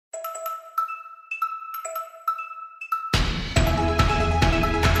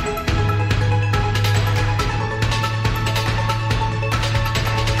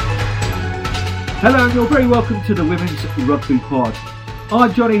Hello, and you're very welcome to the Women's Rugby Pod.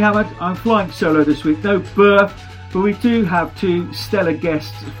 I'm Johnny Hammond. I'm flying solo this week. No berth, but we do have two stellar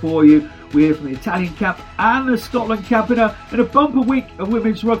guests for you. We're here from the Italian camp and the Scotland camp in a bumper week of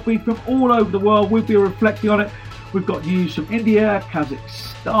women's rugby from all over the world. We'll be reflecting on it. We've got news from India,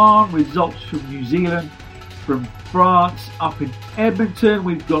 Kazakhstan, results from New Zealand, from France, up in Edmonton.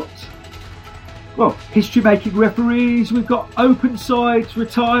 We've got, history-making referees. We've got open sides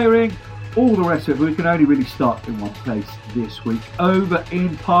retiring. All the rest of it. We can only really start in one place this week. Over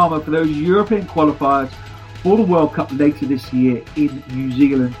in Palma for those European qualifiers for the World Cup later this year in New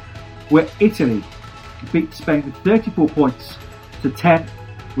Zealand, where Italy beat Spain with 34 points to 10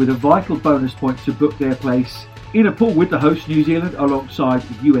 with a vital bonus point to book their place in a pool with the host New Zealand alongside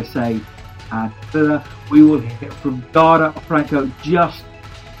USA and Canada. We will hear from Giada Franco just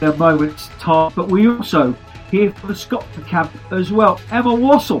in a moment's time, but we also hear from the Scotland camp as well. Emma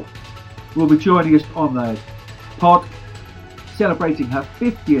Wassell will be joining us on the pod, celebrating her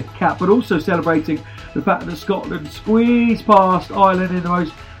 50th cap, but also celebrating the fact that Scotland squeezed past Ireland in the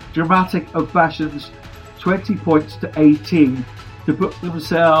most dramatic of fashions, 20 points to 18, to book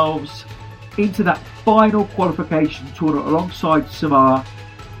themselves into that final qualification tournament alongside Samoa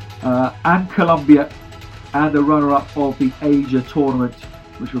and Colombia, and the runner-up of the Asia tournament,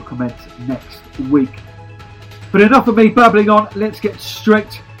 which will commence next week. But enough of me babbling on. Let's get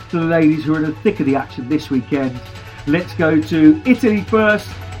straight to the ladies who are in the thick of the action this weekend. Let's go to Italy first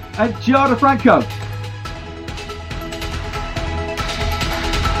and Giada Franco.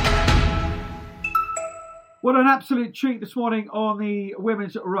 What an absolute treat this morning on the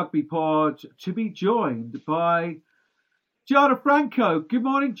Women's Rugby Pod to be joined by Giada Franco. Good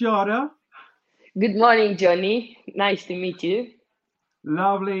morning, Giada. Good morning, Johnny. Nice to meet you.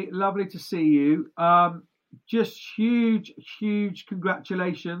 Lovely to see you. Just huge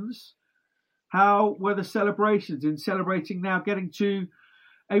congratulations. How were the celebrations in celebrating now getting to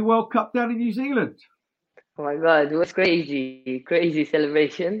a World Cup down in New Zealand? Oh my God, it was crazy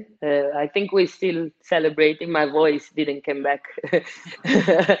celebration. I think we're still celebrating. My voice didn't come back,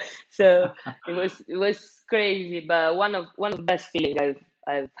 so it was crazy. But one of the best feelings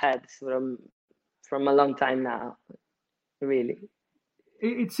I've had from a long time now, really.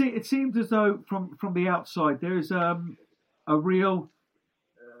 It seems as though from the outside there is a real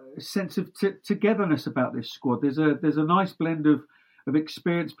sense of togetherness about this squad. There's a nice blend of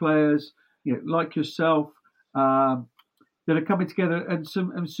experienced players, like yourself, that are coming together, and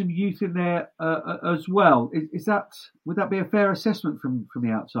some youth in there as well. Would that be a fair assessment from the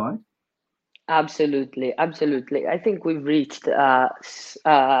outside? Absolutely. I think we've reached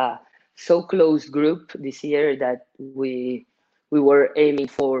so close group this year that we were aiming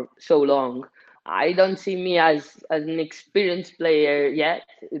for so long. I don't see me as an experienced player yet,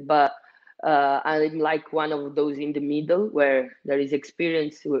 but I'm like one of those in the middle where there is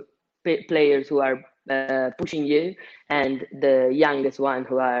experienced players who are pushing you, and the youngest one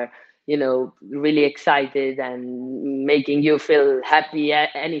who are, really excited and making you feel happy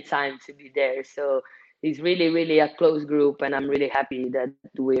anytime to be there. So it's really a close group, and I'm really happy that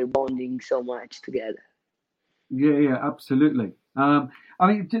we're bonding so much together. Yeah, absolutely.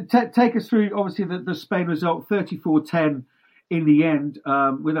 Take us through, obviously, the Spain result, 34-10 in the end,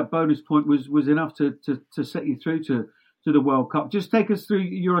 with that bonus point was enough to set you through to the World Cup. Just take us through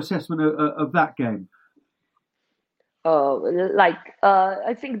your assessment of that game.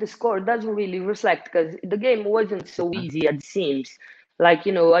 I think the score doesn't really reflect, because the game wasn't so easy as it seems. At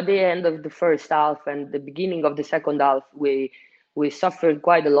the end of the first half and the beginning of the second half, we suffered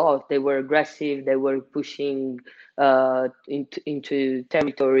quite a lot. They were aggressive. They were pushing into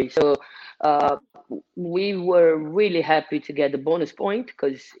territory. So we were really happy to get the bonus point,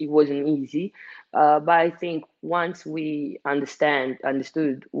 because it wasn't easy. But I think once we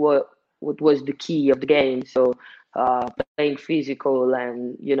understood what was the key of the game, so playing physical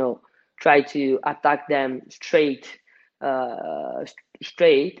and try to attack them straight. I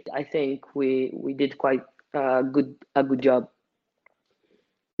think we did quite a good job.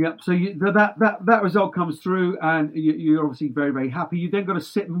 Yep. So that result comes through, and you're obviously very, very happy. You then got to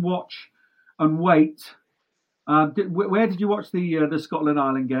sit and watch and wait. Where did you watch the Scotland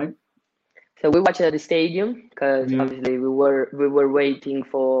Ireland game? So we watched at the stadium, because obviously we were waiting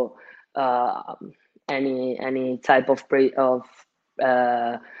for any type of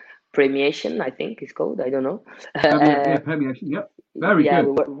premiation, I think it's called. I don't know. Premiation. Yep. Very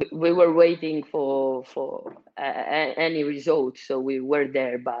good. We were waiting for any results, so we were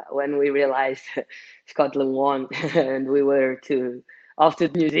there. But when we realized Scotland won and we were after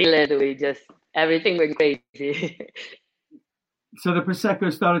New Zealand, everything went crazy. So the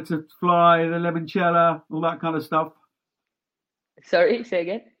prosecco started to fly, the limoncello, all that kind of stuff. Sorry, say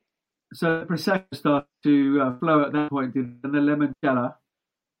again. So the prosecco started to flow at that point, and the limoncello.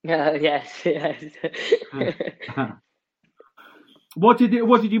 Yes, yes. What did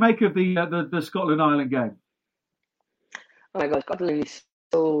you make of the Scotland Ireland game? Oh my God, Scotland is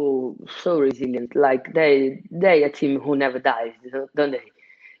so resilient. Like they a team who never dies, don't they?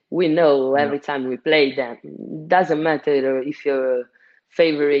 We know Yeah, every time we play them. Doesn't matter if you're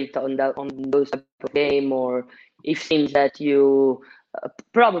favorite on those type of game, or if seems that you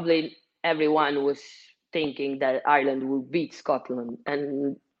probably everyone was thinking that Ireland would beat Scotland,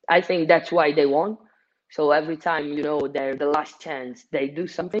 and I think that's why they won. So every time they're the last chance, they do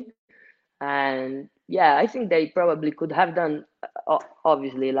something. And yeah, I think they probably could have done,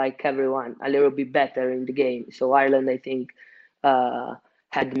 obviously, like everyone, a little bit better in the game. So Ireland, I think, uh,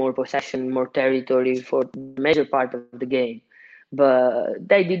 had more possession, more territory for the major part of the game, but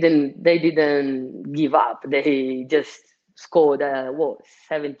they didn't give up. They just scored what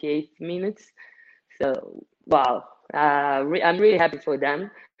 78 minutes. So wow, I'm really happy for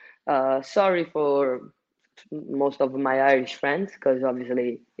them. Sorry for most of my Irish friends, because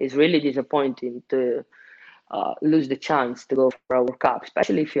obviously it's really disappointing to lose the chance to go for a World Cup,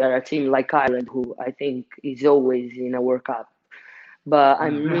 especially if you are a team like Ireland, who I think is always in a World Cup. But yeah.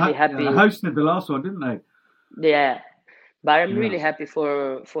 I'm really They happy, hosted the last one, didn't they? yeah. But I'm Yeah. really happy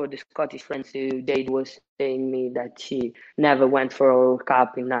for the Scottish friends who Jade was saying me that she never went for a World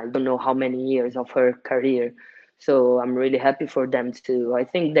Cup in I don't know how many years of her career. So I'm really happy for them too. I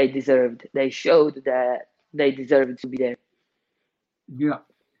think they deserved. They showed that they deserved to be there. Yeah.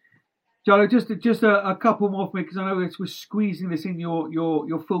 Charlie, just a couple more for me because I know we're squeezing this in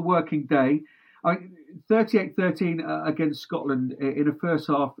your full working day. I mean, 38-13 against Scotland in the first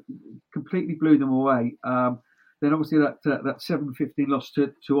half completely blew them away. Then obviously that 7-15 loss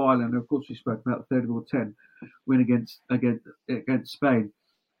to Ireland. Of course, we spoke about the 34-10 win against Spain.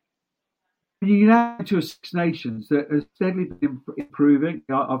 You now to a Six Nations that has steadily been improving.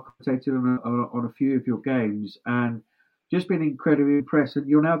 I've commentated on a few of your games and just been incredibly impressed. And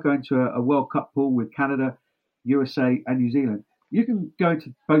you're now going to a World Cup pool with Canada, USA, and New Zealand. You can go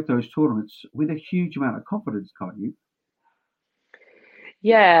into both those tournaments with a huge amount of confidence, can't you?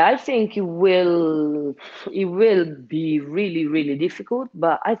 Yeah, I think it will be really, really difficult,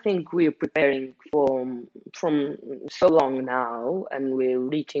 but I think we're preparing from so long now, and we're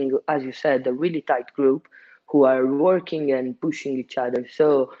reaching, as you said, a really tight group who are working and pushing each other.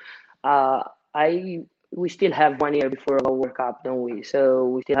 So uh, I we still have 1 year before our World Cup, don't we? So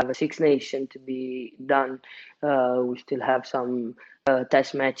we still have a Six Nation to be done. We still have some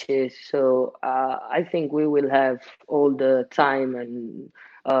test matches. So I think we will have all the time and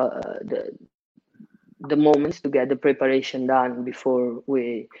the moments to get the preparation done before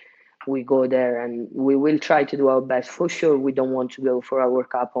we go there, and we will try to do our best. For sure, we don't want to go for our World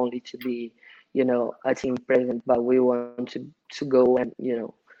Cup only to be, a team present, but we want to go and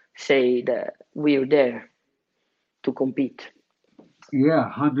say that we're there to compete. Yeah,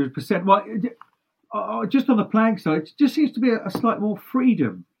 100%. Well, just on the playing side, it just seems to be a slight more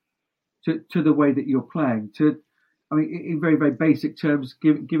freedom to the way that you're playing. I mean, in very, very basic terms,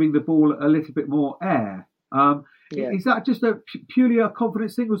 giving the ball a little bit more air. Yeah. Is that just purely a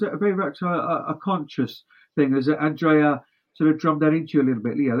confidence thing, or is it a very much a conscious thing? As Andrea sort of drummed that into you a little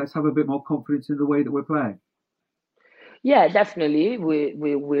bit, Leo, let's have a bit more confidence in the way that we're playing. Yeah, definitely.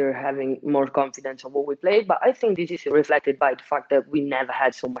 We're having more confidence on what we play, but I think this is reflected by the fact that we never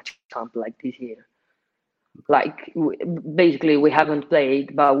had so much camp like this year. Like basically, we haven't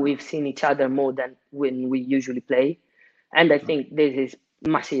played, but we've seen each other more than when we usually play, and I think this is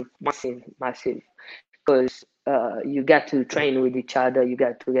massive, massive, massive, because you get to train with each other, you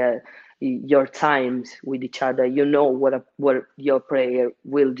get to get your times with each other. You know what your player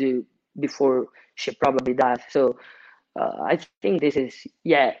will do before she probably does. So I think this is,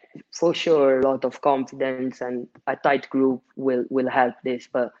 yeah, for sure, a lot of confidence, and a tight group will help this.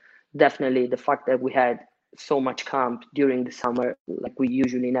 But definitely the fact that we had so much camp during the summer, like we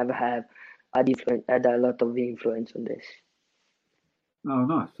usually never have, had a lot of influence on this. Oh,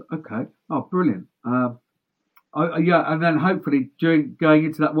 nice. Okay. Oh, brilliant. Yeah, and then hopefully during going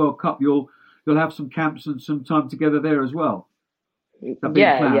into that World Cup, you'll have some camps and some time together there as well. Is that being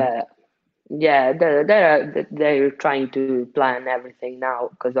Yeah, planned? yeah. Yeah, they're trying to plan everything now,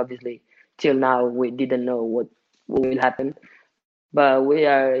 because obviously till now we didn't know what will happen. But we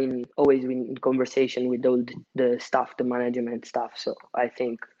are always in conversation with all the staff, the management staff. So I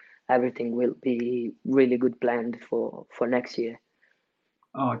think everything will be really good planned for next year.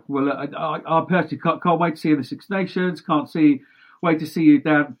 Oh, well, I personally can't wait to see the Six Nations. Can't see wait to see you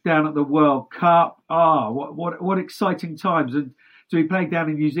down at the World Cup. What exciting times, and to be playing down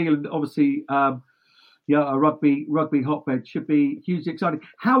in New Zealand, obviously. A rugby hotbed should be hugely exciting.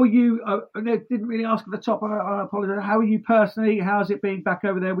 How are you? I didn't really ask at the top. I apologise. How are you personally? How's it been back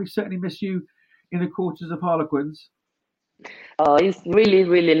over there? We certainly miss you in the quarters of Harlequins. It's really,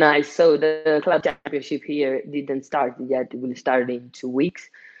 really nice. So the club championship here didn't start yet. It will start in 2 weeks.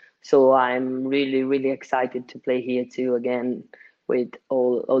 So I'm really, really excited to play here too again with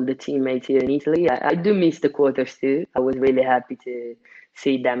all the teammates here in Italy. I do miss the quarters too. I was really happy to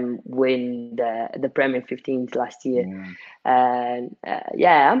see them win the Premier 15s last year. And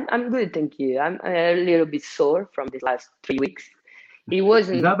I'm good, thank you. I'm a little bit sore from the last 3 weeks. It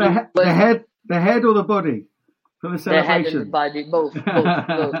wasn't. Is that the head or the body for the celebration? The head and the body, both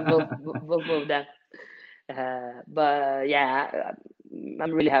of them. But yeah,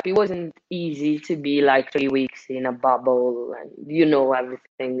 I'm really happy. It wasn't easy to be like 3 weeks in a bubble and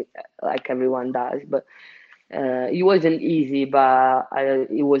everything like everyone does, but it wasn't easy, but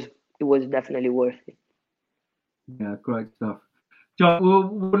it was definitely worth it. Yeah, great stuff. John,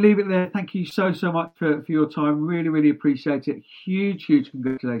 we'll leave it there. Thank you so much for your time. Really, really appreciate it. Huge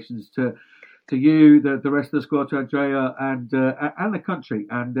congratulations to you, the rest of the squad, to Andrea and the country.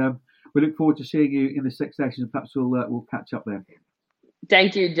 And we look forward to seeing you in the Six Nations. Perhaps we'll catch up there.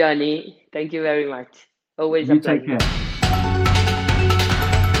 Thank you, Johnny. Thank you very much. Always a pleasure. You take care.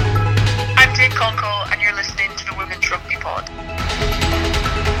 I'm Jake Conkle, and you're listening to the Women's Rugby Pod.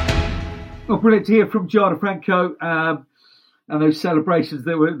 Well, brilliant to hear from Giada Franco and those celebrations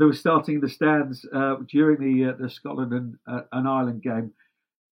that were starting in the stands during the Scotland and Ireland game.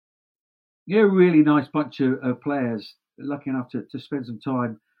 Yeah, really nice bunch of players. Lucky enough to spend some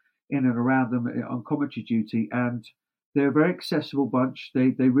time in and around them on commentary duty, and they're a very accessible bunch.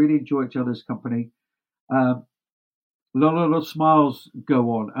 They really enjoy each other's company. A lot of smiles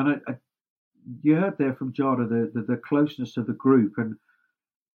go on, and you heard there from Giada the closeness of the group. And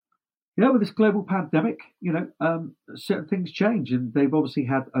with this global pandemic, certain things change, and they've obviously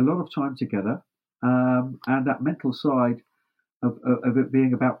had a lot of time together, and that mental side of it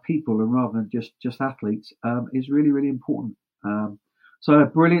being about people and rather than just athletes is really, really important. So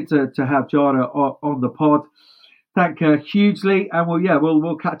brilliant to have Giada on the pod. Thank her hugely, and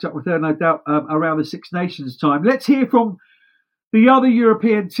we'll catch up with her no doubt around the Six Nations time. Let's hear from the other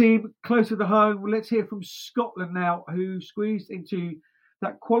European team closer to home. Let's hear from Scotland now, who squeezed into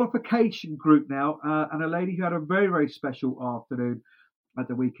that qualification group now, and a lady who had a very, very special afternoon at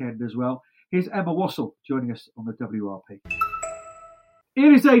the weekend as well. Here's Emma Wassell joining us on the WRP.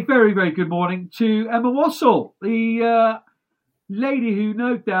 It is a very, very good morning to Emma Wassell, the lady who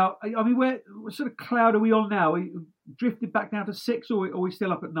no doubt, what sort of cloud are we on now? Are we drifted back down to 6 or are we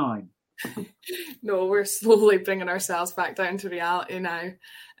still up at 9? No, we're slowly bringing ourselves back down to reality now.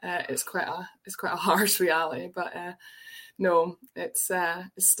 It's quite a harsh reality, but no, it's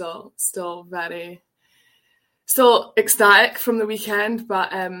still ecstatic from the weekend,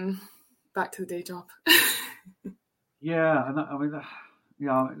 but back to the day job. Yeah, and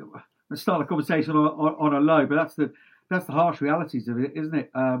let's start the conversation on a low, but that's the harsh realities of it, isn't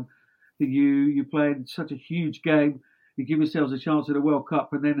it? You play in such a huge game, you give yourselves a chance at a World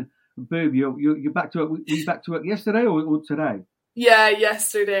Cup, and then boom, you're back to it. Were you back to work yesterday or today? Yeah,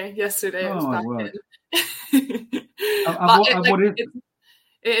 yesterday. Yesterday I was back in.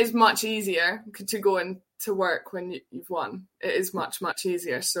 It is much easier to go into work when you've won. It is much, much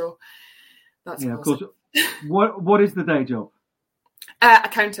easier. So that's of course. What is the day job?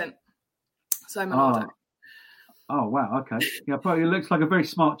 Accountant. So I'm an auditor. Oh wow! Okay, yeah, probably looks like a very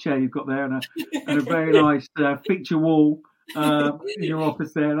smart chair you've got there, and a very nice feature wall in your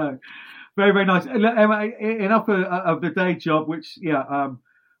office there. No, very, very nice. Emma, enough of the day job. Which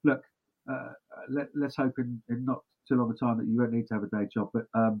let's hope in not too long a time that you won't need to have a day job. But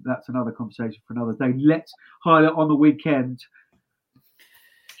that's another conversation for another day. Let's highlight on the weekend.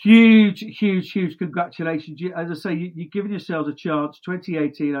 Huge congratulations. As I say, you've given yourselves a chance,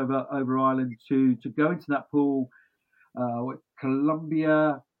 2018 over Ireland, to go into that pool.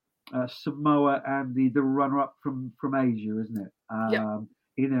 Colombia, Samoa, and the runner-up from Asia, isn't it?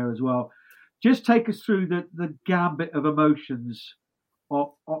 In there as well. Just take us through the gambit of emotions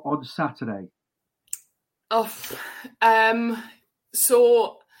on Saturday.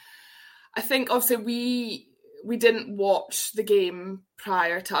 So I think obviously we didn't watch the game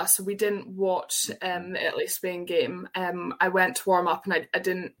prior to us. So we didn't watch the Italy-Spain game. I went to warm up and I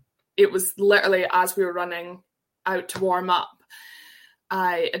didn't. It was literally as we were running out to warm up,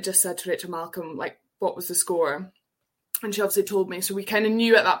 I just said to Rachel Malcolm, what was the score? And she obviously told me. So we kind of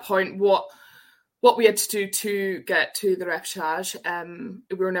knew at that point what what we had to do to get to the repechage.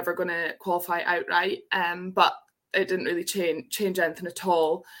 We were never going to qualify outright, but it didn't really change anything at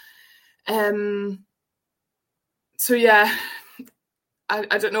all. So yeah,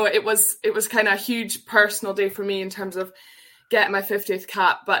 I don't know. It was kind of a huge personal day for me in terms of getting my 50th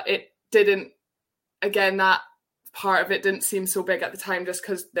cap, but it didn't. Again, that part of it didn't seem so big at the time, just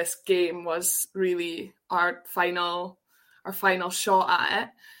because this game was really our final shot at it.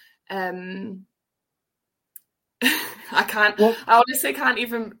 I honestly can't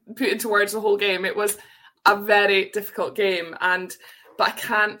even put into words the whole game. It was a very difficult game, but I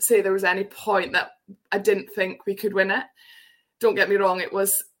can't say there was any point that I didn't think we could win it. Don't get me wrong, it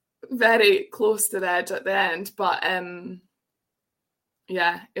was very close to the edge at the end, but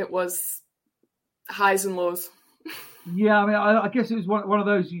yeah, it was highs and lows. Yeah, I mean, I guess it was one of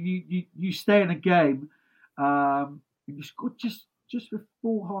those, you stay in a game, and you scored just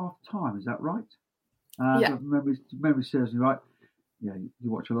before half time. Is that right? Yeah. Memory serves me right. Yeah,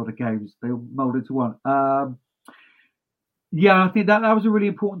 you watch a lot of games; they all mould into one. Yeah, I think that was a really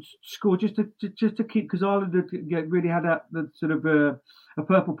important score just to keep, because Ireland really had the sort of a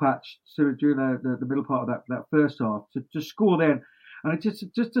purple patch sort of during the middle part of that first half to score then, and it just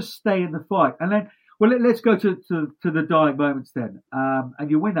to stay in the fight. And then, well, let's go to the dying moments then. And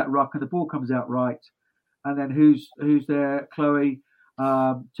you win that ruck, and the ball comes out right, and then who's there, Chloe,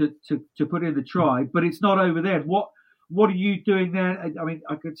 to put in the try, but it's not over then. What are you doing there? I mean,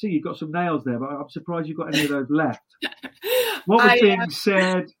 I can see you've got some nails there, but I'm surprised you've got any of those left. What was being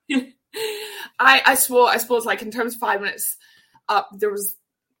said? I suppose like in terms of 5 minutes up, there was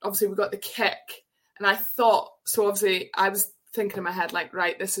obviously we got the kick, and I thought, so obviously I was thinking in my head like,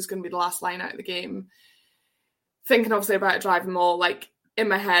 right, this is going to be the last line out of the game. Thinking obviously about a driving maul, like in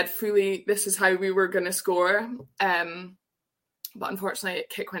my head, fully this is how we were going to score. But unfortunately,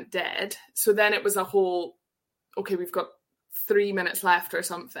 kick went dead. So then it was a whole, okay, we've got 3 minutes left or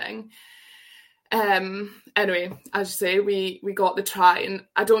something. Anyway, as you say, we got the try, and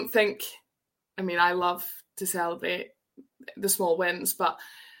I don't think, I mean, I love to celebrate the small wins, but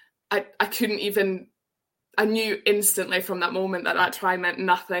I couldn't even, I knew instantly from that moment that try meant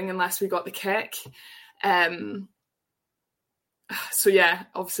nothing unless we got the kick. So yeah,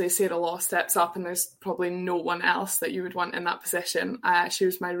 obviously Sarah Law steps up, and there's probably no one else that you would want in that position. She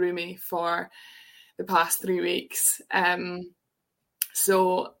was my roomie for the past 3 weeks.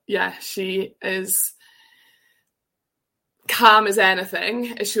 So yeah, she is calm as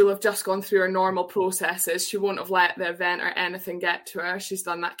anything. She'll have just gone through her normal processes. She won't have let the event or anything get to her. She's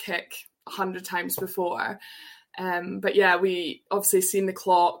done that kick 100 times before. But yeah, we obviously seen the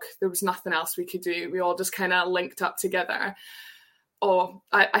clock. There was nothing else we could do. We all just kind of linked up together. Oh,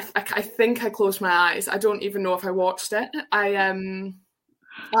 I think I closed my eyes. I don't even know if I watched it. The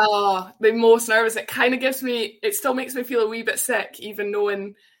most nervous. It kind of gives me, it still makes me feel a wee bit sick, even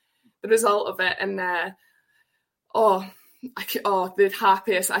knowing the result of it. And the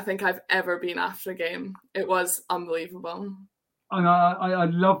happiest I think I've ever been after a game. It was unbelievable. I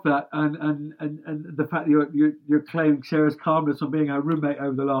love that, and the fact that you're claiming Sarah's calmness on being her roommate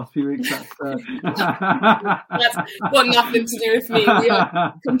over the last few weeks. That's got nothing to do with me. We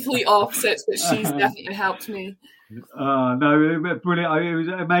are complete opposites, but she's definitely helped me. No, brilliant! It was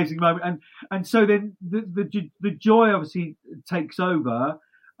an amazing moment, and so then the joy obviously takes over.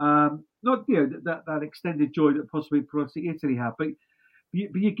 Not that extended joy that possibly Italy had, but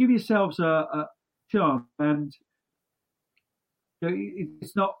you give yourselves a chance, and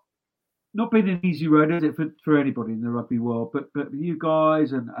it's not been an easy road, is it, for anybody in the rugby world? But you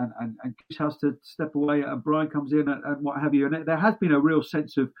guys and Chris has to step away, and Brian comes in and what have you, and there has been a real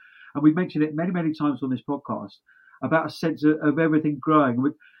sense of, and we've mentioned it many times on this podcast, about a sense of everything growing.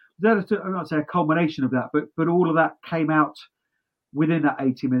 I'm not saying a culmination of that, but all of that came out within that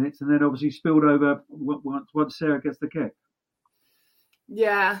 80 minutes, and then obviously spilled over once Sarah gets the kick.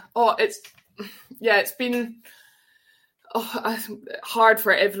 Yeah. It's been hard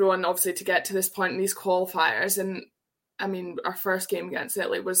for everyone, obviously, to get to this point in these qualifiers. And I mean, our first game against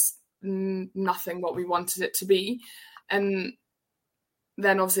Italy was nothing what we wanted it to be, and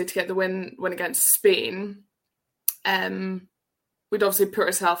then obviously to get the win against Spain, we'd obviously put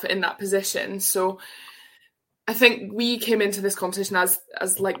ourselves in that position. So I think we came into this competition as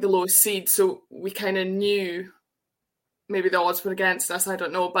like the lowest seed, so we kind of knew maybe the odds were against us. I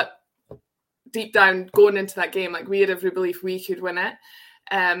don't know, but deep down, going into that game, like, we had every belief we could win it.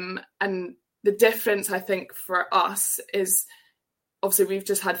 And the difference, I think, for us is obviously we've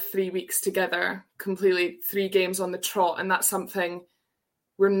just had 3 weeks together, completely 3 games on the trot, and that's something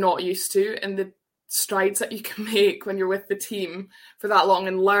we're not used to. And the strides that you can make when you're with the team for that long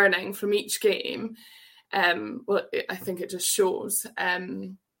and learning from each game, I think it just shows.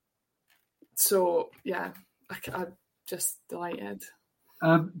 So yeah, I'm just delighted.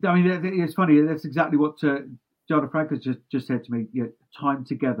 I mean, it's funny. That's exactly what Jana Franco just said to me. Time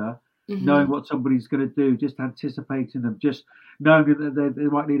together, knowing what somebody's going to do, just anticipating them, just knowing that they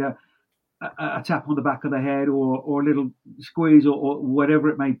might need a tap on the back of the head or a little squeeze or whatever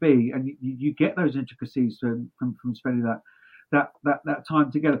it may be, and you get those intricacies from spending that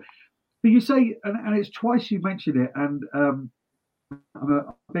time together. But you say, and it's twice you mentioned it, and I'm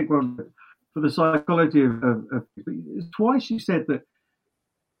a big one for the psychology of it's twice you said that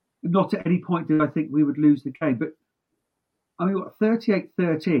not at any point did I think we would lose the game, but I mean,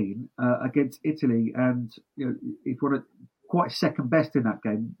 38-13 against Italy, and if you want to quite second best in that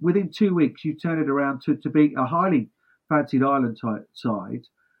game. Within 2 weeks, you turn it around to beat a highly fancied Ireland type side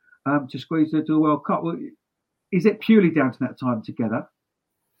to squeeze into a World Cup. Is it purely down to that time together?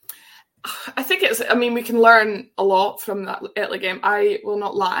 I think we can learn a lot from that Italy game. I will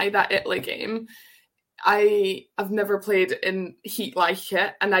not lie, that Italy game, I have never played in heat like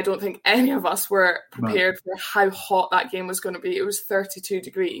it, and I don't think any of us were prepared for how hot that game was going to be. It was 32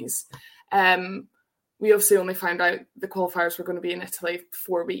 degrees. We obviously only found out the qualifiers were going to be in Italy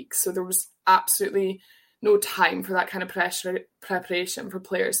for 4 weeks, so there was absolutely no time for that kind of preparation for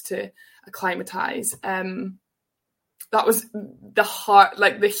players to acclimatise. That was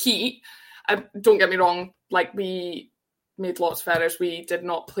the heat. Don't get me wrong, we made lots of errors. We did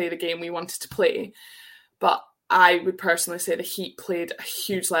not play the game we wanted to play. But I would personally say the heat played a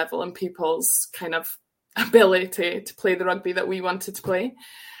huge level in people's kind of ability to play the rugby that we wanted to play.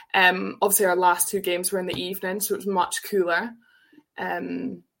 Obviously, our last 2 games were in the evening, so it was much cooler. I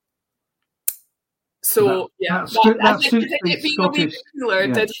think it being a wee bit cooler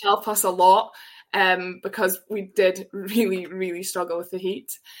did help us a lot, because we did really, really struggle with the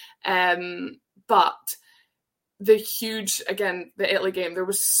heat. But the Italy game, there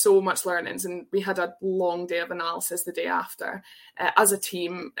was so much learnings, and we had a long day of analysis the day after. As a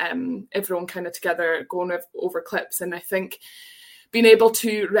team, everyone kind of together going over clips, and I think being able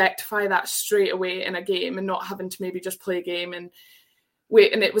to rectify that straight away in a game and not having to maybe just play a game and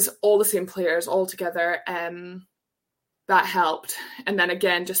wait, and it was all the same players all together, that helped. And then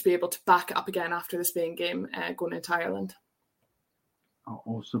again, just be able to back it up again after the Spain game, going into Ireland. Oh,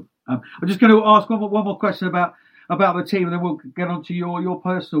 awesome. I'm just going to ask one more question about the team, and then we'll get on to your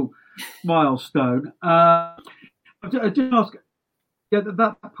personal milestone. I just ask,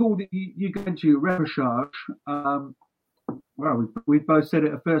 that pool that you go into, repechage. Well, we've both said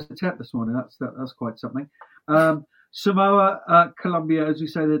it at first attempt this morning. That's quite something. Samoa, Colombia, as you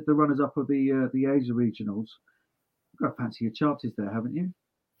say, the runners-up of the Asia regionals. You've got to fancy your chances there, haven't you?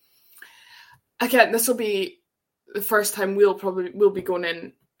 Again, this will be the first time we'll be going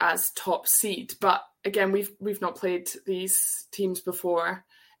in as top seed, but again, we've not played these teams before.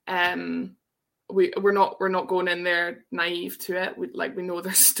 We're not going in there naive to it. We know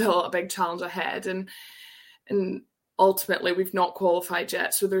there's still a big challenge ahead, and ultimately we've not qualified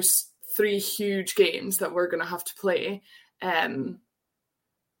yet. So there's 3 huge games that we're going to have to play, that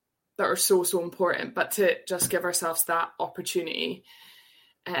are so important. But to just give ourselves that opportunity,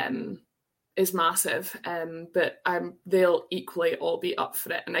 is massive. But they'll equally all be up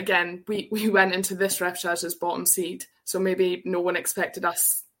for it. And again, we went into this repechage as bottom seed, so maybe no one expected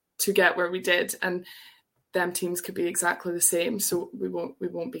us to get where we did, and them teams could be exactly the same. So we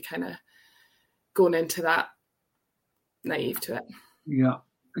won't be kind of going into that naive to it. Yeah.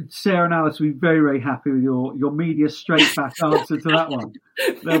 Sarah and Alice will be very, very happy with your media straight back answer to that one.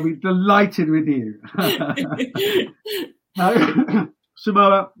 They'll be delighted with you.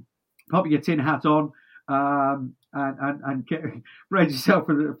 Samoa, pop your tin hat on, and brace yourself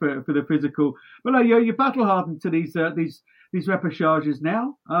for the physical. But no, you're battle hardened to these repechages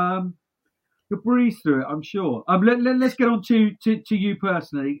now. You'll breeze through it, I'm sure. Let's get on to you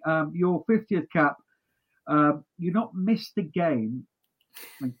personally. Your 50th cap. You've not missed a game.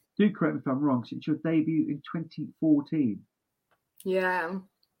 Do correct me if I'm wrong. Since your debut in 2014. Yeah.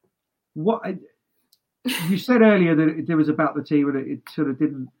 What you said earlier that it was about the team and it sort of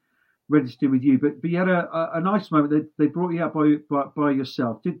didn't register with you, but you had a nice moment. They brought you up by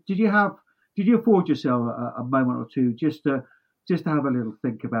yourself. Did you afford yourself a moment or two just to have a little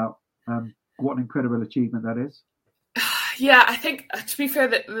think about what an incredible achievement that is? Yeah, I think, to be fair,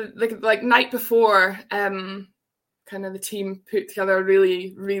 that the night before, kind of the team put together a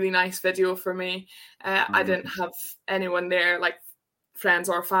really, really nice video for me. I didn't have anyone there, like friends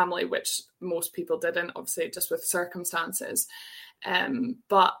or family, which most people didn't, obviously, just with circumstances.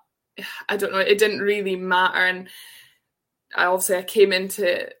 But I don't know, it didn't really matter. And I came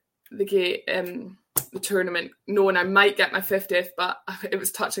into the tournament knowing I might get my 50th, but it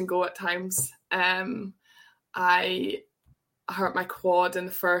was touch and go at times. I hurt my quad in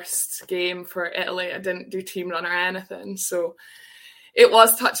the first game for Italy. I didn't do team run or anything, so it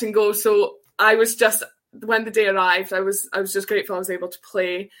was touch and go. So I was just, when the day arrived, I was just grateful I was able to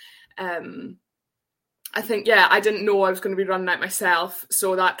play. I think, I didn't know I was going to be running out myself,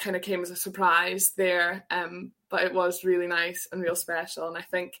 so that kind of came as a surprise there. But it was really nice and real special, and I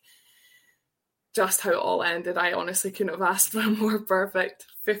think just how it all ended, I honestly couldn't have asked for a more perfect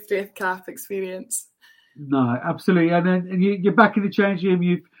 50th cap experience. No, absolutely. And then you're back in the change room.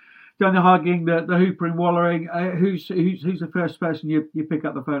 You've done the hugging, the hoopering, wallowing. Who's the first person you pick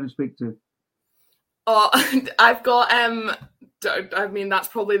up the phone and speak to? Oh, I've got. I mean, that's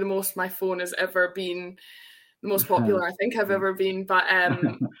probably the most my phone has ever been. The most popular I think I've ever been. But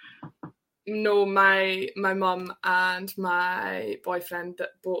no, my mum and my boyfriend,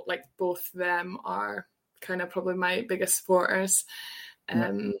 both of them are kind of probably my biggest supporters.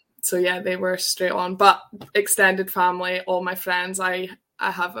 So they were straight on. But extended family, all my friends, I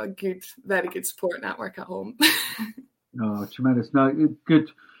have a very good support network at home. Oh, tremendous! No,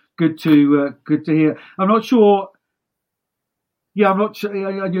 good to hear. I'm not sure. Yeah, I'm not sure.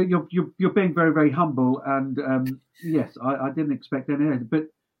 You're being very, very humble, and yes, I didn't expect any, but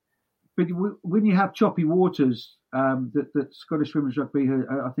when you have choppy waters that Scottish women's rugby,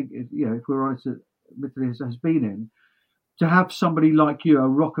 I think, if we're honest, has been in. To have somebody like you, a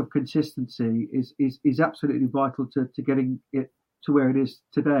rock of consistency, is absolutely vital to getting it to where it is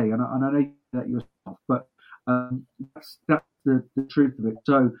today. And I know that yourself, but that's the truth of it.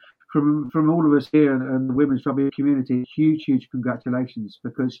 So from all of us here and the women's rugby community, huge congratulations,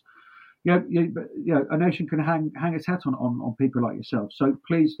 because a nation can hang its hat on people like yourself. So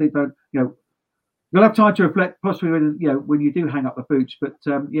please, they don't. You'll have time to reflect, possibly when you do hang up the boots, but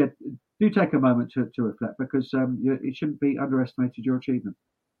do take a moment to reflect, because it shouldn't be underestimated, your achievement.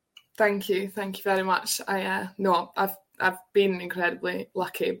 Thank you very much. I've been incredibly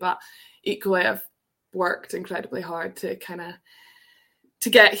lucky, but equally I've worked incredibly hard to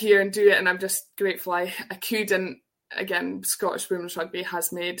get here and do it, and I'm just grateful I could. And again, Scottish women's rugby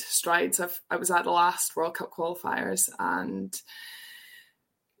has made strides. I was at the last World Cup qualifiers, and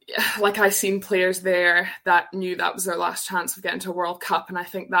I seen players there that knew that was their last chance of getting to a World Cup, and I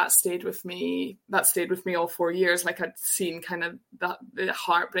think that stayed with me. That stayed with me all 4 years. I'd seen kind of the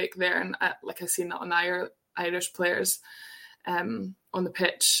heartbreak there, and I seen that on Irish players on the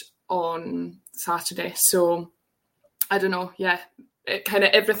pitch on Saturday. So I don't know. It kind of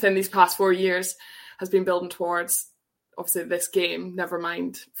everything these past 4 years has been building towards obviously this game. Never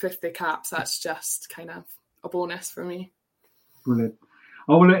mind 50 caps. That's just kind of a bonus for me. Brilliant.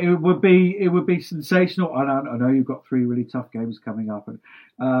 Oh, well, it would be sensational. I know you've got 3 really tough games coming up, and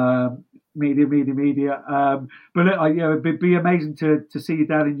media. But it'd be amazing to see you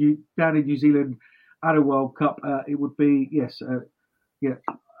down in New Zealand at a World Cup. It would be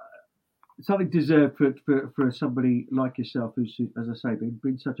something deserved for somebody like yourself, who's, as I say,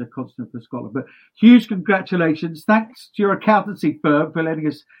 been such a constant for Scotland. But huge congratulations! Thanks to your accountancy firm for letting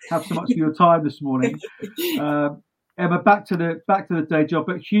us have so much of your time this morning. Emma, back to the day job,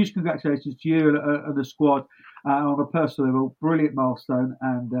 but huge congratulations to you and the squad on a personal level. Brilliant milestone,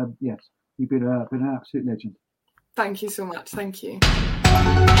 and yes, you've been an absolute legend. Thank you so much. Thank you.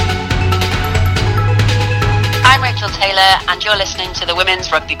 I'm Rachel Taylor, and you're listening to the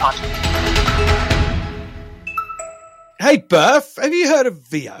Women's Rugby Pod. Hey, Berth, have you heard of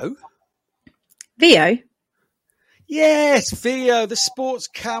VO? VO? Yes, VO, the sports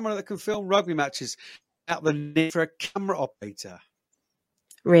camera that can film rugby matches out the need for a camera operator.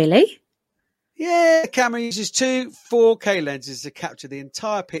 Really? Yeah, the camera uses 2 4K lenses to capture the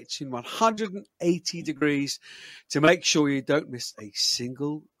entire pitch in 180 degrees to make sure you don't miss a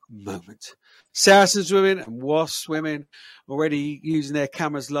single moment. Saracens women and Wasps women already using their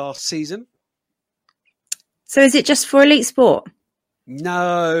cameras last season. So is it just for elite sport?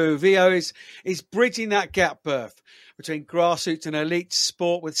 No, VO is bridging that gap, Berth, between grassroots and elite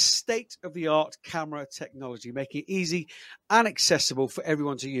sport with state-of-the-art camera technology, making it easy and accessible for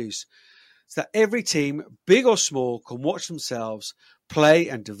everyone to use, so that every team, big or small, can watch themselves play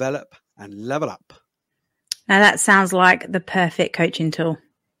and develop and level up. Now that sounds like the perfect coaching tool.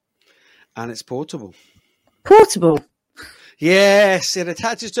 And it's portable. Portable? Yes, it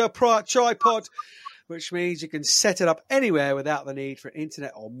attaches to a tripod, which means you can set it up anywhere without the need for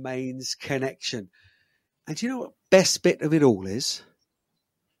internet or mains connection. And do you know what the best bit of it all is?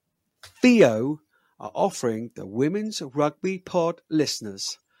 VO are offering the Women's Rugby Pod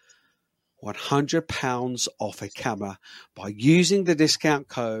listeners £100 off a camera by using the discount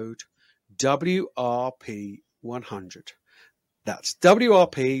code WRP100. That's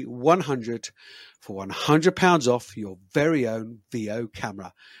WRP100 for £100 off your very own VO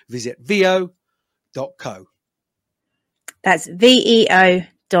camera. Visit VO.co. That's VEO.co.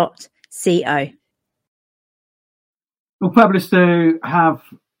 Well, fabulous to have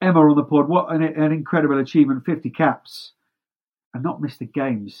Emma on the pod. What an incredible achievement. 50 caps and not missed a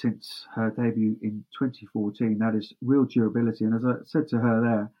game since her debut in 2014. That is real durability. And as I said to her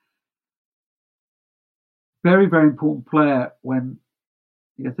there, very, very important player when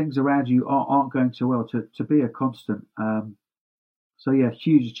things around you aren't going so well to be a constant. So,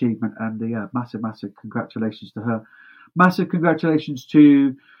 huge achievement. And, massive, massive congratulations to her. Massive congratulations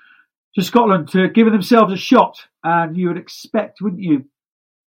to Scotland to giving themselves a shot. And you would expect, wouldn't you,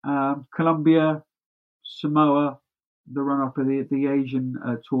 Colombia, Samoa, the run-up of the Asian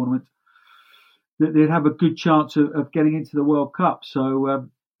tournament, that they'd have a good chance of getting into the World Cup. So,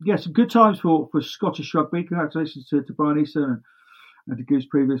 some good times for Scottish rugby. Congratulations to Brian Easton and to Goose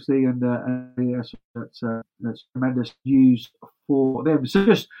previously. And that's tremendous news for them. So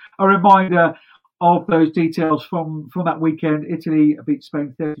just a reminder of those details from that weekend. Italy beat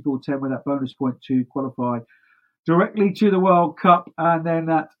Spain 34-10 with that bonus point to qualify directly to the World Cup, and then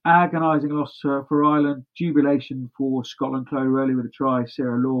that agonising loss for Ireland. Jubilation for Scotland. Chloe Rowley with a try,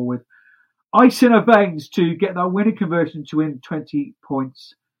 Sarah Law with ice in her veins to get that winning conversion to win 20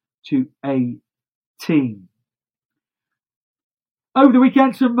 points to 18. Over the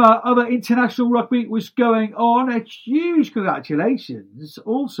weekend, some other international rugby was going on. A huge congratulations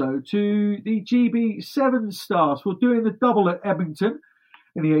also to the GB Sevens stars for doing the double at Edmonton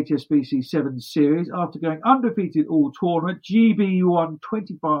in the HSBC Sevens series. After going undefeated all tournament, GB won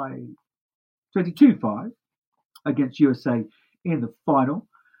 22-5 against USA in the final.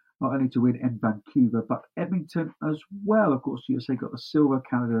 Not only to win in Vancouver, but Edmonton as well. Of course, USA got the silver,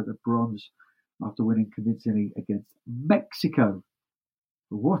 Canada the bronze after winning convincingly against Mexico.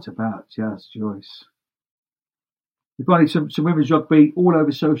 But what about Jazz Joyce? You're finding some women's rugby all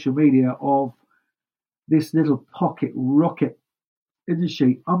over social media of this little pocket rocket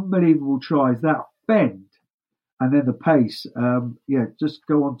industry. Unbelievable tries, that bend, and then the pace. Just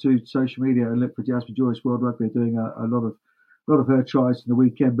go onto social media and look for Jasmine Joyce World Rugby doing a lot of her tries in the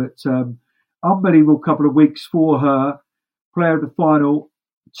weekend. But unbelievable couple of weeks for her. Player of the final,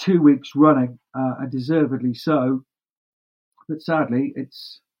 2 weeks running, and deservedly so. But sadly,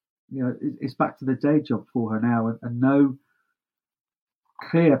 it's back to the day job for her now, and no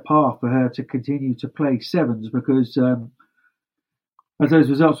clear path for her to continue to play sevens because as those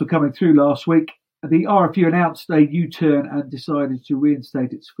results were coming through last week, the RFU announced a U-turn and decided to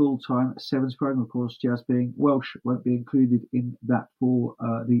reinstate its full-time sevens program. Of course, Jazz being Welsh won't be included in that for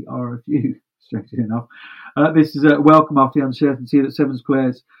the RFU, strangely enough. This is a welcome after the uncertainty that sevens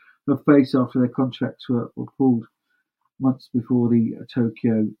players have faced after their contracts were pulled months before the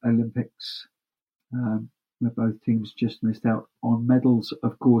Tokyo Olympics, where both teams just missed out on medals,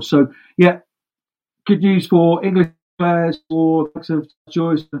 of course. So, good news for English players, for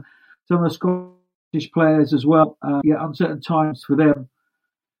Joyce, and some of the Scottish players as well. Uncertain times for them.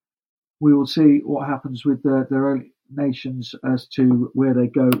 We will see what happens with their own nations as to where they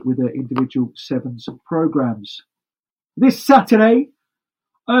go with their individual sevens programs. This Saturday,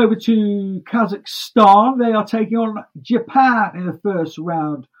 over to Kazakhstan. They are taking on Japan in the first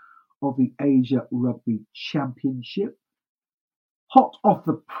round of the Asia Rugby Championship. Hot off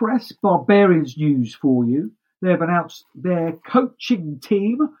the press, Barbarians news for you. They have announced their coaching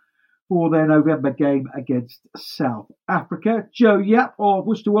team for their November game against South Africa. Joe Yap of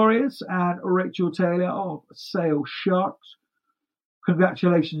Worcester Warriors and Rachel Taylor of Sale Sharks.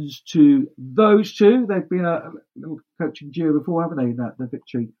 Congratulations to those two. They've been a little coaching duo before, haven't they, in the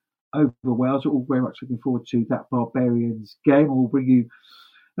victory over Wales. We're all very much looking forward to that Barbarians game. We'll bring you,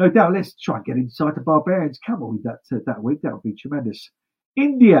 no doubt, let's try and get inside the Barbarians camel that week. That would be tremendous.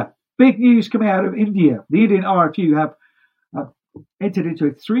 India. Big news coming out of India. The Indian RFU have entered into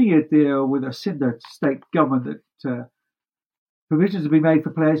a 3-year deal with a Sindh state government that provisions have been made for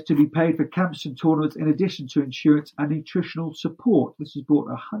players to be paid for camps and tournaments in addition to insurance and nutritional support. This has brought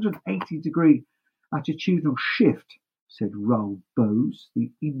a 180-degree attitudinal shift, said Raul Bose,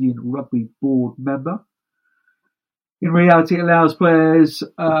 the Indian Rugby Board member. In reality, it allows players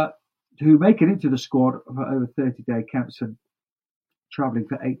who make it into the squad for over 30-day camps and travelling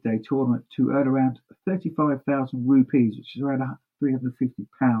for 8-day tournament to earn around 35,000 rupees, which is around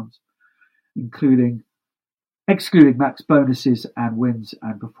 £350, excluding max bonuses and wins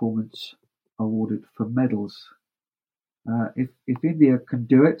and performance awarded for medals. If India can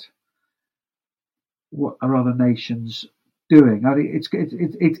do it, what are other nations doing. I mean, it's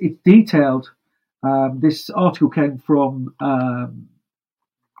detailed. This article came from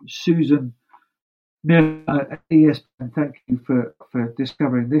Susan Neal at ESPN. Thank you for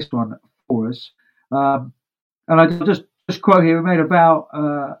discovering this one for us. And I just quote here: "We made a vow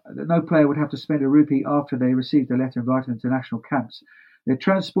that no player would have to spend a rupee after they received a letter inviting them to national camps. Their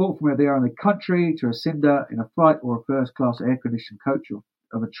transport from where they are in the country to Asinda in a flight or a first-class air-conditioned coach or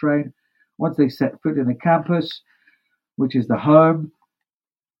of a train. Once they set foot in the campus, which is the home,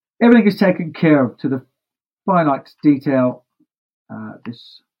 everything is taken care of to the finite detail."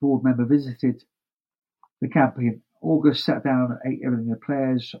 This board member visited the camp in August, sat down and ate everything the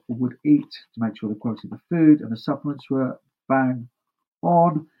players would eat to make sure the quality of the food and the supplements were bang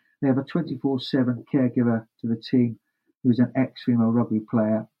on. They have a 24/7 caregiver to the team who's an ex-female rugby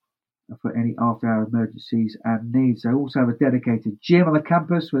player for any after-hour emergencies and needs. They also have a dedicated gym on the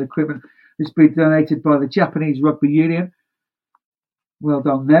campus with equipment that's been donated by the Japanese Rugby Union. Well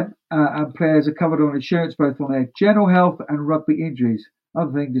done them. And players are covered on insurance both on their general health and rugby injuries.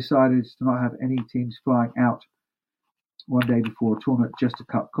 Other thing decided is to not have any teams flying out one day before a tournament just to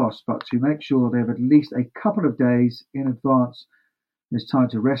cut costs, but to make sure they have at least a couple of days in advance. There's time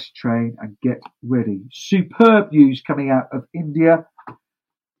to rest, train, and get ready. Superb news coming out of India.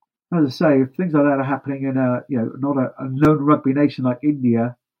 As I say, if things like that are happening in not a known rugby nation like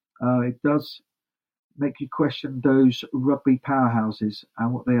India, it does make you question those rugby powerhouses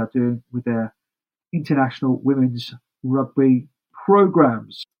and what they are doing with their international women's rugby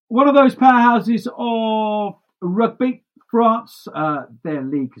programs. One of those powerhouses of rugby, France, their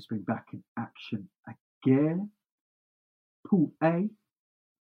league has been back in action again. Pool A.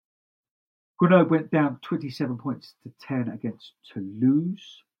 Grenoble went down 27 points to 10 against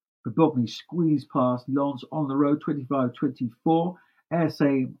Toulouse. Bobigny squeezed past Lens on the road 25-24.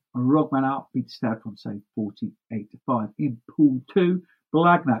 RSA Rogmanau beat Stade Francais 48-5. In Pool 2,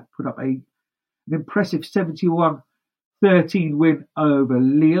 Blagnac put up an impressive 71-13 win over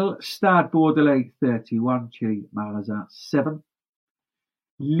Lille. Stade Bordelais 31, Chili Malazan 7.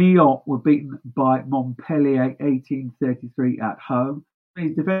 Lyon were beaten by Montpellier 18-33 at home. The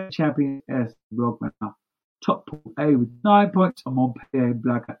defending champion RSA Rogmanau top Pool A with 9 points, and Montpellier and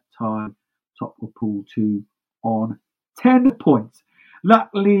Blagnac tied top of Pool 2 on 10 points.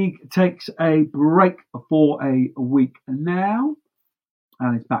 That league takes a break for a week now,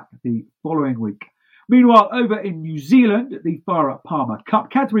 and it's back the following week. Meanwhile, over in New Zealand, the Farah Palmer Cup,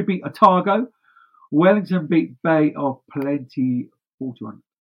 Canterbury beat Otago, Wellington beat Bay of Plenty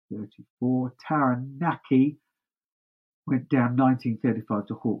 41-34, Taranaki went down 19-35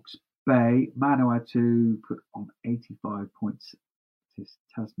 to Hawke's Bay. Manu had to put on 85 points to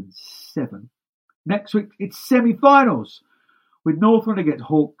Tasman 7. Next week, it's semi-finals, with Northland against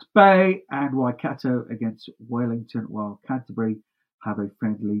Hawke's Bay and Waikato against Wellington, while Canterbury have a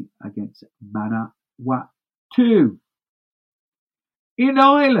friendly against Manawatu. In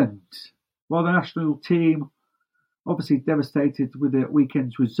Ireland, while the national team obviously devastated with the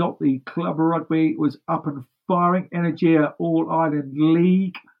weekend's result, the club rugby was up and firing. Energia All-Ireland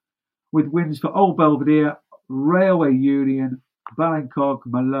League with wins for Old Belvedere, Railway Union, Ballincog,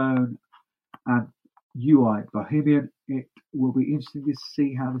 Malone and UI Bohemian. It will be interesting to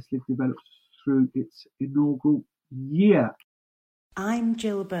see how this league develops through its inaugural year. I'm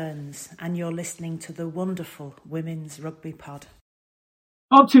Jill Burns, and you're listening to the wonderful Women's Rugby Pod.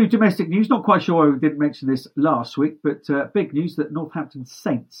 On to domestic news. Not quite sure why we didn't mention this last week, but big news that Northampton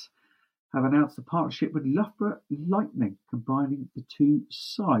Saints have announced a partnership with Loughborough Lightning, combining the two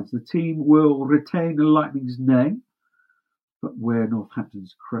sides. The team will retain the Lightning's name, but wear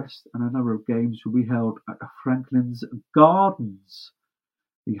Northampton's crest, and a number of games will be held at Franklin's Gardens,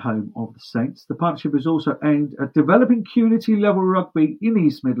 the home of the Saints. The partnership is also aimed at developing community-level rugby in the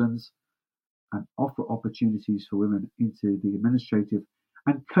East Midlands and offer opportunities for women into the administrative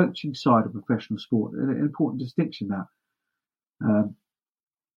and coaching side of professional sport. An important distinction that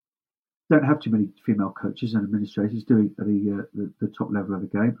don't have too many female coaches and administrators doing at the top level of the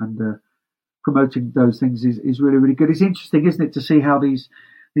game, and promoting those things is really, really good. It's interesting, isn't it, to see how these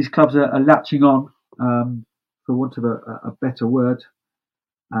clubs are latching on, for want of a better word.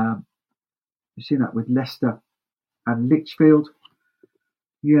 You've seen that with Leicester and Lichfield.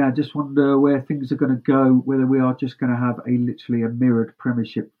 Yeah, I just wonder where things are going to go, whether we are just going to have literally a mirrored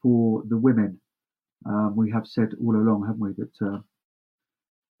premiership for the women. We have said all along, haven't we, that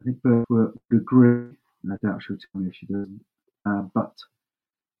I think Bert would agree, and I doubt she'll tell me if she doesn't, but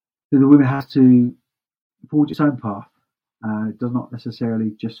the women have to forge its own path. It does not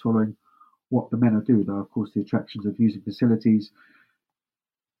necessarily just following what the men are doing, though, of course, the attractions of using facilities,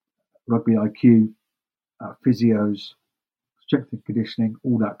 rugby IQ, physios, strength and conditioning,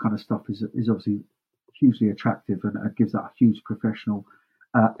 all that kind of stuff is obviously hugely attractive and gives that a huge professional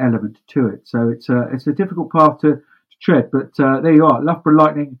element to it. So it's a difficult path to tread, but there you are. Loughborough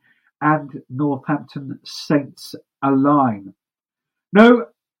Lightning and Northampton Saints align. No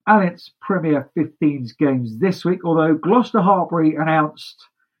Allianz Premier 15s games this week, although Gloucester Hartpury announced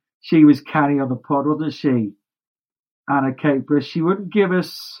she was canny on the pod, wasn't she? Anna Capers. She wouldn't give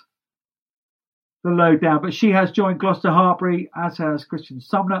us the lowdown, but she has joined Gloucester Hartpury, as has Christian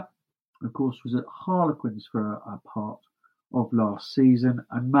Sumner. Of course, was at Harlequins for a part of last season,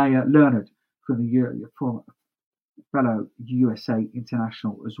 and Maya Leonard from the fellow USA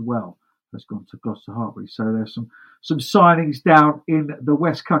international as well has gone to Gloucester Hartpury. So there's some signings down in the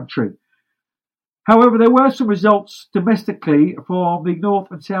West Country. However, there were some results domestically from the North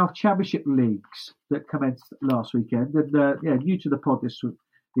and South Championship leagues that commenced last weekend. And new to the pod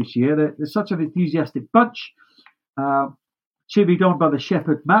this year, they're such an enthusiastic bunch. Chivied on by the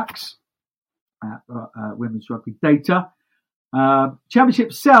Shepherd Max at Women's Rugby Data.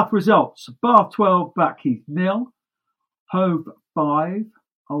 Championship South results: Bath 12, Blackheath 0, Hove 5,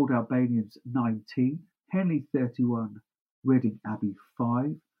 Old Albanians 19, Henley 31, Reading Abbey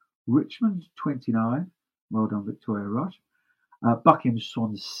 5, Richmond 29, well done Victoria Rush, Buckingham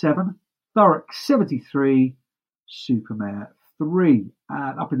Swans 7, Thurrock 73, Supermare 3.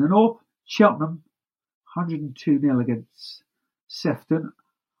 And up in the north, Cheltenham 102-0 against Sefton.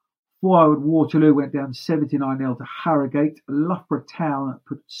 Forward Waterloo went down 79-0 to Harrogate. Loughborough Town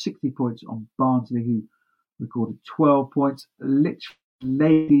put 60 points on Barnsley, who recorded 12 points. Litchfield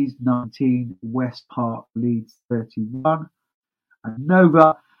Ladies 19, West Park Leeds 31. And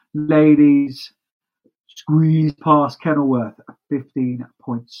Nova Ladies squeezed past Kenilworth 15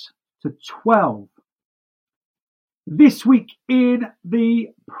 points to 12. This week in the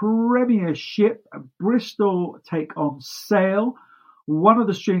Premiership, Bristol take on Sale. One of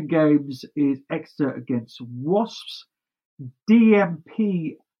the string games is Exeter against Wasps.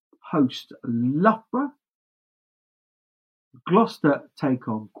 DMP host Loughborough. Gloucester take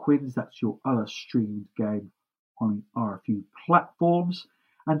on Quins. That's your other streamed game on RFU platforms.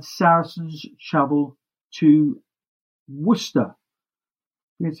 And Saracens travel to Worcester.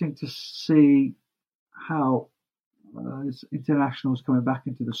 Interesting to see how internationals coming back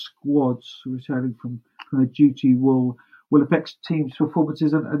into the squads, returning from the duty will affect teams'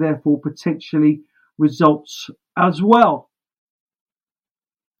 performances and therefore potentially results as well.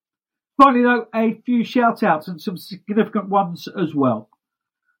 Finally, though, a few shout-outs and some significant ones as well.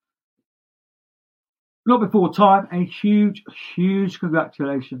 Not before time, a huge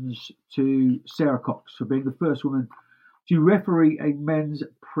congratulations to Sarah Cox for being the first woman to referee a men's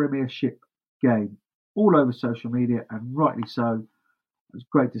Premiership game. All over social media, and rightly so. It was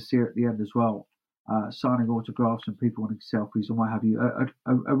great to see her at the end as well, signing autographs and people wanting selfies and what have you.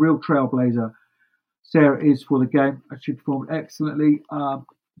 A real trailblazer Sarah is for the game. She performed excellently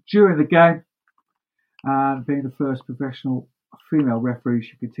during the game, and being the first professional female referee,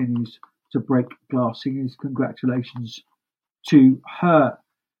 she continues to break glass ceilings. Congratulations to her.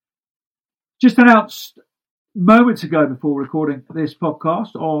 Just announced moments ago before recording this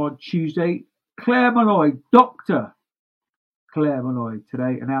podcast on Tuesday, Claire Molloy, Dr. Claire Molloy,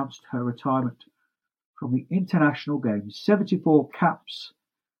 today announced her retirement from the international games. 74 caps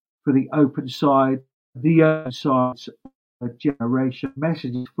for the open side, the open side's generation.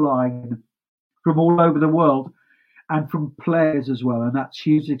 Messages flying in from all over the world and from players as well, and that's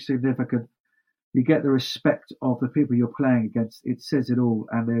hugely significant. You get the respect of the people you're playing against. It says it all,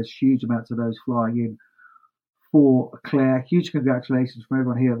 and there's huge amounts of those flying in for Claire. Huge congratulations from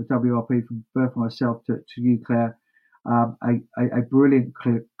everyone here at the WRP, from both myself to you, Claire. A brilliant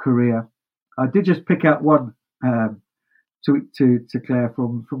career. I did just pick out one tweet to Claire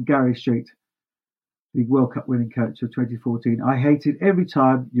from Gary Street, the World Cup winning coach of 2014. I hate it every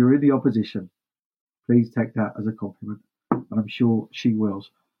time you're in the opposition. Please take that as a compliment, and I'm sure she will.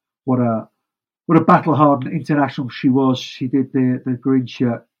 What a battle-hardened international she was. She did the green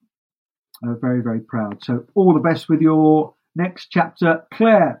shirt. Very, very proud. So all the best with your next chapter,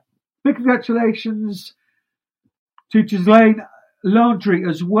 Claire. Big congratulations to Ghislaine Landry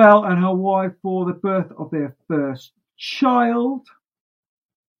as well and her wife for the birth of their first child.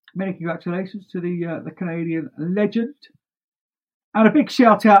 Many congratulations to the Canadian legend. And a big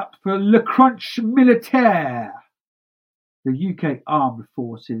shout out for Le Crunch Militaire. The UK Armed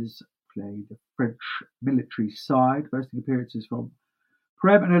Forces play the French military side, boasting appearances from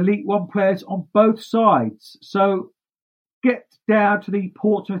Prem and Elite One players on both sides. So get down to the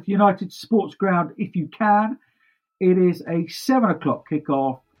Portsmouth United Sports Ground if you can. It is a 7 o'clock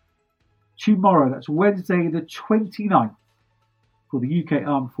kickoff tomorrow. That's Wednesday the 29th for the UK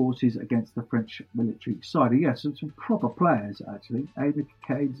Armed Forces against the French military side. Yes, some proper players actually. Amy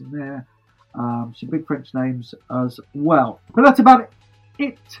Kincaid's in there. Some big French names as well. But that's about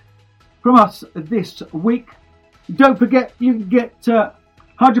it from us this week. Don't forget, you can get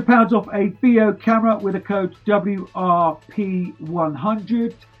 £100 off a VO camera with a code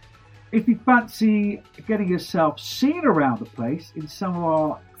WRP100. If you fancy getting yourself seen around the place in some of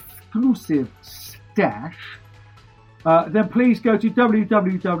our exclusive stash, then please go to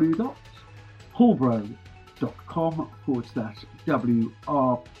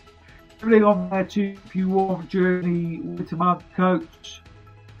www.hallbro.com/WRP. Everything on there to keep you warm during the winter month. Coats,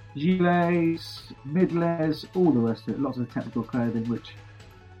 gilets, mid-layers, all the rest of it. Lots of technical clothing, which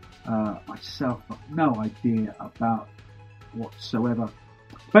myself got no idea about whatsoever.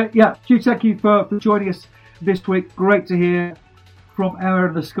 But yeah, huge thank you for joining us this week. Great to hear from Emma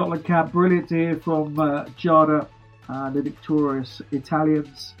and the Scotland camp. Brilliant to hear from Giada and the victorious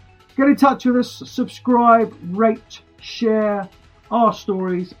Italians. Get in touch with us. Subscribe, rate, share our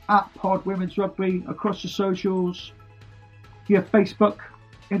stories at Pod Women's Rugby across the socials. Via Facebook,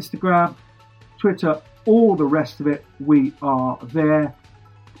 Instagram, Twitter, all the rest of it. We are there.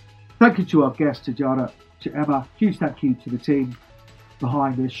 Thank you to our guests, to Giada, to Emma. Huge thank you to the team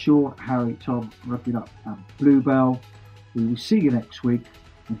behind this. Sean, Harry, Tom, Rugby Nut and Bluebell. We will see you next week.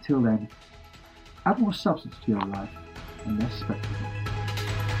 Until then, add more substance to your life and less spectacle.